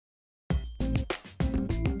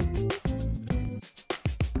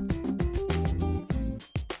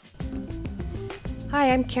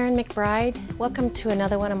Hi, I'm Kerin McBride. Welcome to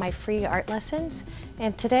another one of my free art lessons.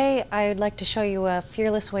 And today I would like to show you a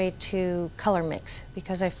fearless way to color mix,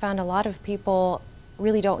 because I found a lot of people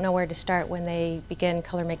really don't know where to start when they begin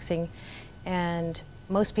color mixing. And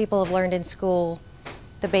most people have learned in school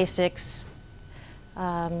the basics,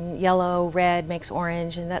 yellow, red makes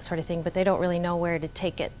orange and that sort of thing, but they don't really know where to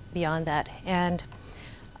take it beyond that. And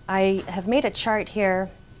I have made a chart here,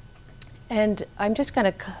 and I'm just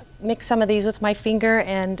going to mix some of these with my finger,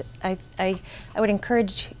 and I would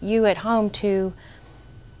encourage you at home to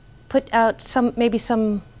put out maybe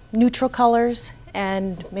some neutral colors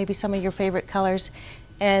and maybe some of your favorite colors.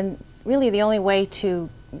 And really the only way to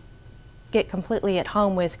get completely at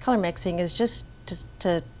home with color mixing is just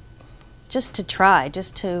to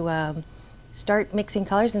start mixing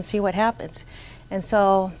colors and see what happens. And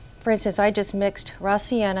so, for instance, I just mixed raw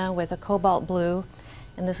sienna with a cobalt blue,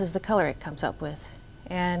 and this is the color it comes up with.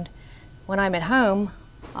 And when I'm at home,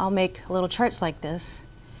 I'll make little charts like this,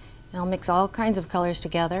 and I'll mix all kinds of colors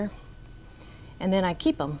together, and then I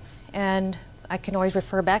keep them, and I can always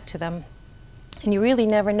refer back to them. And you really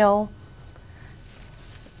never know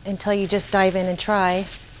until you just dive in and try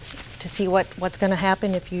to see what's going to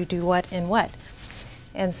happen if you do what and what.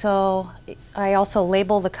 And so I also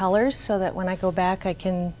label the colors so that when I go back I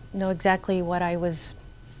can know exactly what I was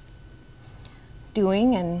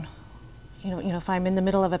doing. And you know, if I'm in the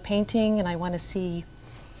middle of a painting and I want to see,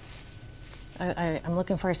 I'm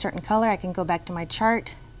looking for a certain color, I can go back to my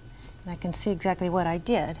chart and I can see exactly what I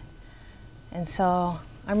did. And so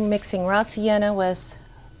I'm mixing raw sienna with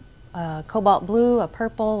cobalt blue, a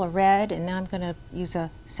purple, a red, and now I'm going to use a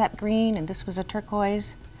sap green, and this was a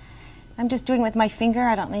turquoise. I'm just doing it with my finger.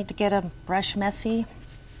 I don't need to get a brush messy.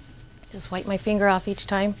 Just wipe my finger off each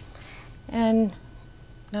time. And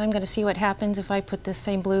now I'm going to see what happens if I put this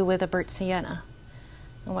same blue with a burnt sienna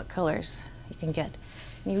and what colors you can get.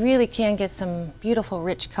 And you really can get some beautiful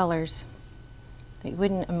rich colors that you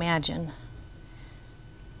wouldn't imagine.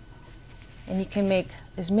 And you can make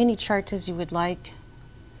as many charts as you would like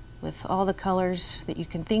with all the colors that you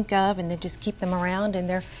can think of, and then just keep them around, and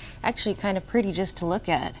they're actually kind of pretty just to look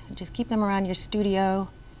at. Just keep them around your studio.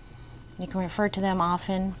 You can refer to them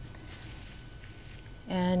often.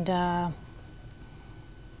 And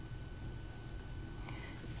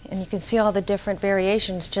you can see all the different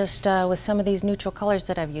variations just with some of these neutral colors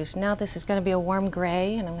that I've used. Now this is going to be a warm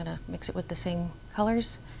gray, and I'm going to mix it with the same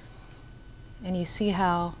colors. And you see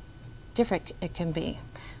how different it can be.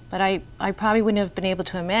 But I probably wouldn't have been able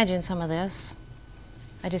to imagine some of this.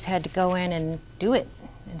 I just had to go in and do it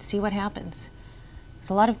and see what happens.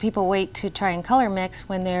 So a lot of people wait to try and color mix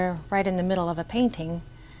when they're right in the middle of a painting,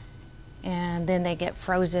 and then they get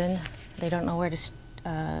frozen. They don't know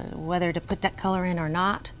whether to put that color in or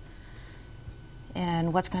not.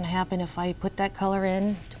 And what's going to happen if I put that color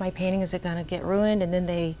in to my painting? Is it going to get ruined? And then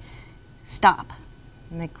they stop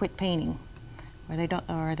and they quit painting, or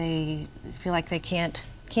they feel like they can't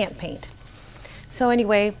paint. So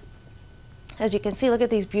anyway, as you can see, look at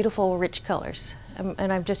these beautiful rich colors.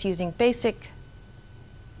 And I'm just using basic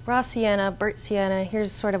raw sienna, burnt sienna.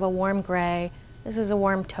 Here's sort of a warm gray. This is a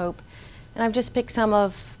warm taupe. And I've just picked some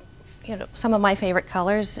of my favorite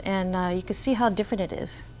colors, and you can see how different it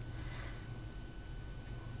is.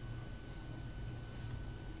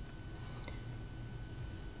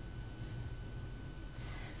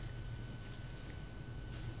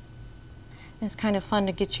 It's kind of fun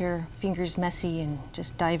to get your fingers messy and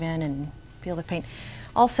just dive in and feel the paint.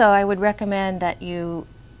 Also, I would recommend that you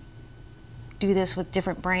do this with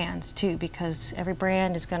different brands too, because every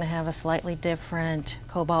brand is going to have a slightly different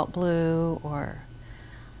cobalt blue or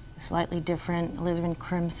a slightly different alizarin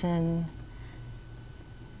crimson.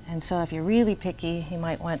 And so if you're really picky, you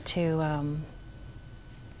might want to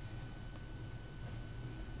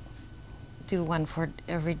do one for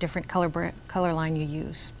every different color line you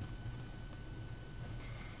use.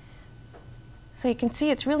 So you can see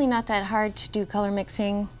it's really not that hard to do color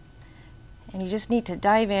mixing, and you just need to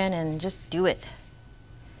dive in and just do it.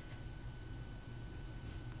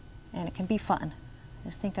 And it can be fun.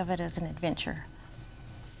 Just think of it as an adventure.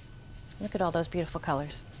 Look at all those beautiful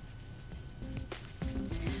colors.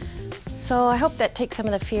 So I hope that takes some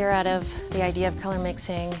of the fear out of the idea of color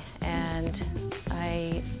mixing, and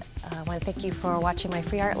I want to thank you for watching my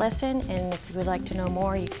free art lesson. And if you would like to know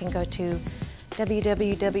more, you can go to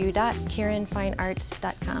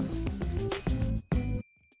www.kerinfinearts.com.